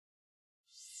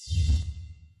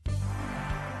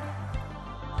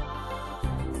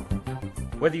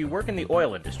Whether you work in the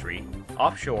oil industry,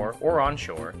 offshore or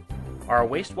onshore, are a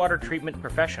wastewater treatment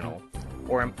professional,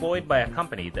 or employed by a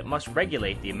company that must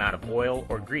regulate the amount of oil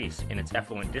or grease in its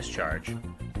effluent discharge,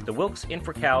 the Wilks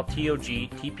Infracal TOG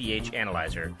TPH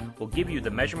Analyzer will give you the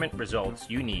measurement results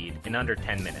you need in under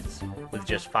 10 minutes, with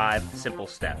just 5 simple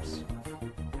steps.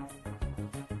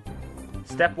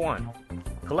 Step 1.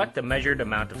 Collect a measured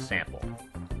amount of sample.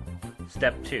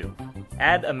 Step 2.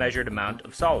 Add a measured amount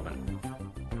of solvent.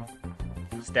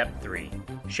 Step 3.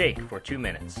 Shake for 2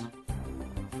 minutes.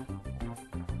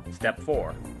 Step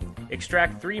 4.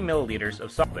 Extract 3 milliliters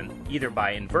of solvent either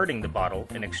by inverting the bottle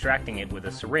and extracting it with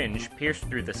a syringe pierced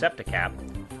through the septic cap,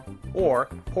 or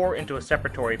pour into a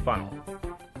separatory funnel.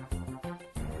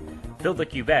 Fill the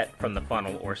cuvette from the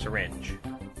funnel or syringe.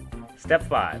 Step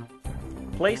 5.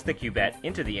 Place the cuvette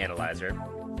into the analyzer,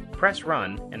 press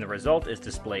run, and the result is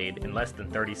displayed in less than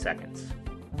 30 seconds.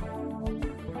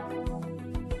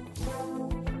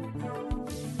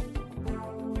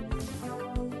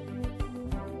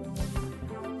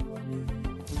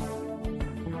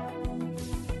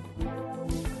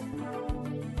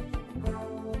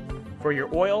 For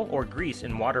your oil or grease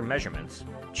and water measurements,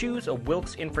 choose a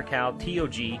Wilks Infracal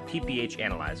TOG TPH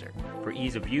Analyzer for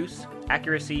ease of use,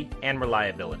 accuracy, and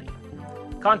reliability.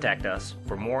 Contact us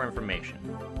for more information.